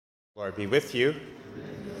Lord be with you.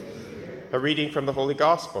 A reading from the Holy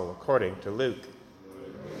Gospel according to Luke.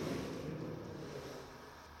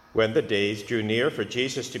 When the days drew near for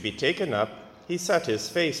Jesus to be taken up, he set his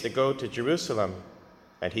face to go to Jerusalem,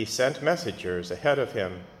 and he sent messengers ahead of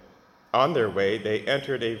him. On their way, they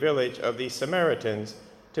entered a village of the Samaritans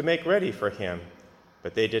to make ready for him,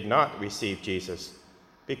 but they did not receive Jesus,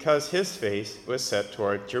 because his face was set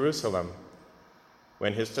toward Jerusalem.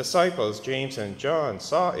 When his disciples, James and John,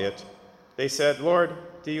 saw it, they said, "Lord,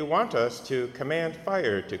 do you want us to command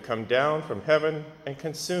fire to come down from heaven and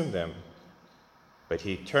consume them?" But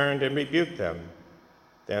he turned and rebuked them.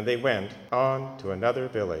 Then they went on to another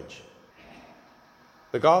village.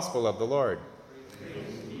 The Gospel of the Lord.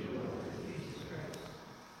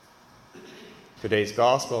 Today's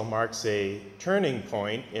Gospel marks a turning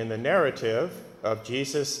point in the narrative of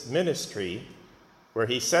Jesus' ministry, where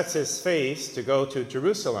he sets his face to go to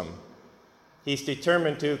Jerusalem. He's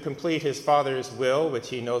determined to complete his Father's will, which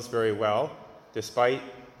he knows very well, despite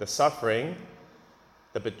the suffering,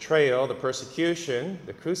 the betrayal, the persecution,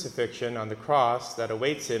 the crucifixion on the cross that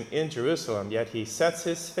awaits him in Jerusalem. Yet he sets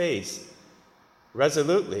his face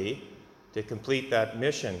resolutely to complete that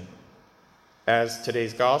mission. As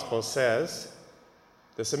today's Gospel says,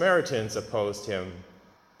 the Samaritans opposed him.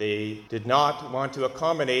 They did not want to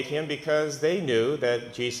accommodate him because they knew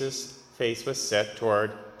that Jesus' face was set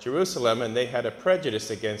toward Jerusalem, and they had a prejudice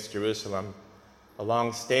against Jerusalem, a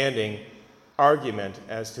long-standing argument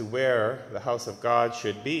as to where the house of God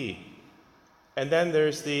should be. And then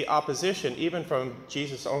there's the opposition, even from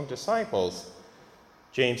Jesus' own disciples,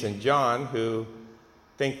 James and John, who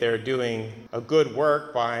think they're doing a good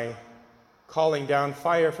work by calling down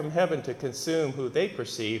fire from heaven to consume who they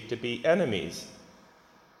perceive to be enemies.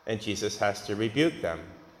 And Jesus has to rebuke them.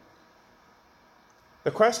 The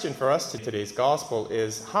question for us to today's gospel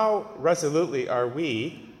is, how resolutely are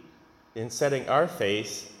we in setting our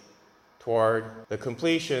face toward the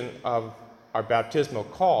completion of our baptismal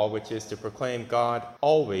call, which is to proclaim God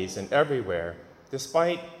always and everywhere,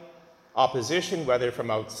 despite opposition, whether from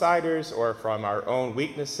outsiders or from our own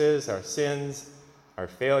weaknesses, our sins, our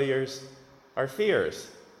failures, our fears?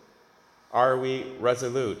 Are we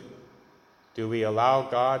resolute? Do we allow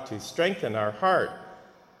God to strengthen our heart?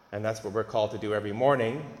 And that's what we're called to do every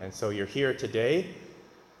morning. And so you're here today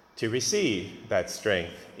to receive that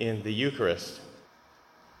strength in the Eucharist.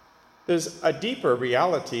 There's a deeper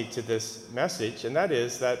reality to this message, and that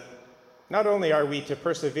is that not only are we to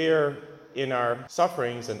persevere in our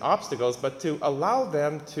sufferings and obstacles, but to allow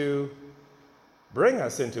them to bring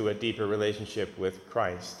us into a deeper relationship with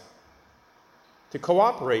Christ, to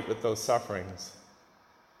cooperate with those sufferings.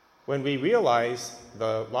 When we realize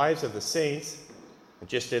the lives of the saints,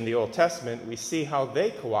 just in the Old Testament, we see how they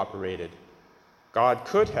cooperated. God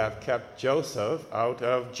could have kept Joseph out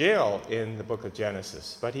of jail in the book of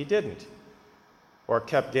Genesis, but he didn't. Or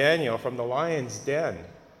kept Daniel from the lion's den.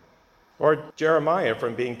 Or Jeremiah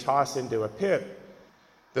from being tossed into a pit.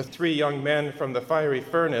 The 3 young men from the fiery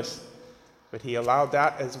furnace, but he allowed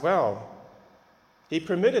that as well. He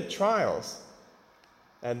permitted trials.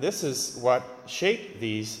 And this is what shaped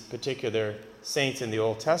these particular saints in the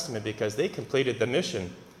Old Testament, because they completed the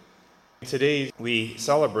mission. Today we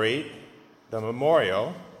celebrate the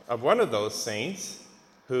memorial of one of those saints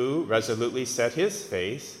who resolutely set his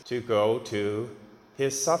face to go to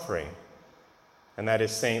his suffering. And that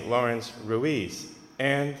is St. Lawrence Ruiz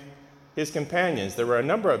and his companions. There were a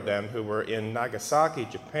number of them who were in Nagasaki,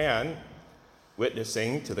 Japan,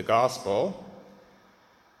 witnessing to the gospel.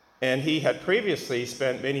 And he had previously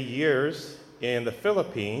spent many years in the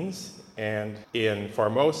Philippines and in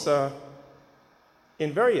Formosa,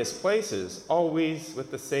 in various places, always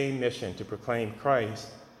with the same mission, to proclaim Christ.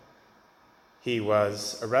 He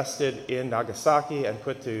was arrested in Nagasaki and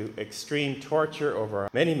put to extreme torture over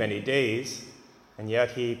many, many days, and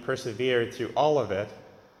yet he persevered through all of it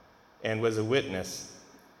and was a witness.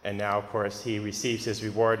 And now, of course, he receives his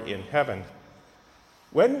reward in heaven.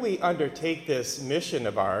 When we undertake this mission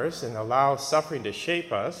of ours and allow suffering to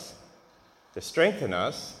shape us, to strengthen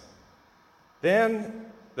us,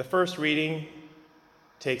 then the first reading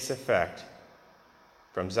takes effect.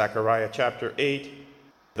 From Zechariah chapter 8,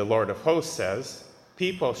 the Lord of hosts says,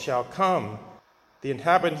 "People shall come, the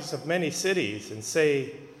inhabitants of many cities, and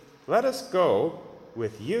say, 'Let us go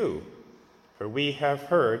with you, for we have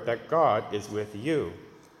heard that God is with you.'"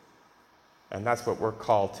 And that's what we're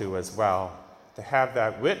called to as well. To have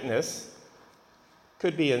that witness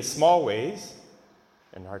could be in small ways,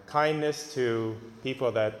 in our kindness to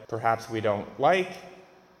people that perhaps we don't like,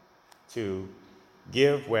 to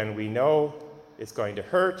give when we know it's going to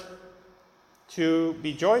hurt, to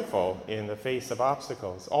be joyful in the face of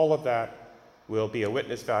obstacles. All of that will be a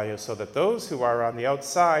witness value so that those who are on the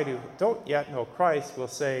outside who don't yet know Christ will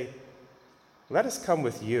say, let us come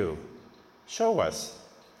with you. Show us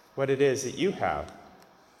what it is that you have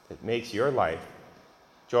that makes your life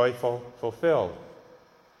joyful, fulfilled.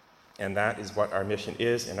 And that is what our mission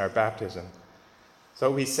is in our baptism. So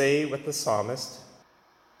we say with the psalmist,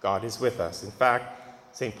 God is with us. In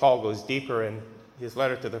fact, St. Paul goes deeper in his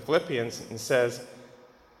letter to the Philippians and says,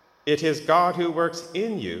 it is God who works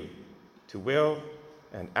in you to will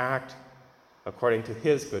and act according to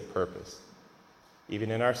his good purpose.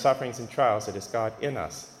 Even in our sufferings and trials, it is God in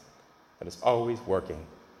us that is always working.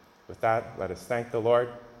 With that, let us thank the Lord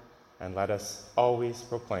and let us always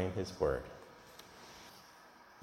proclaim his word.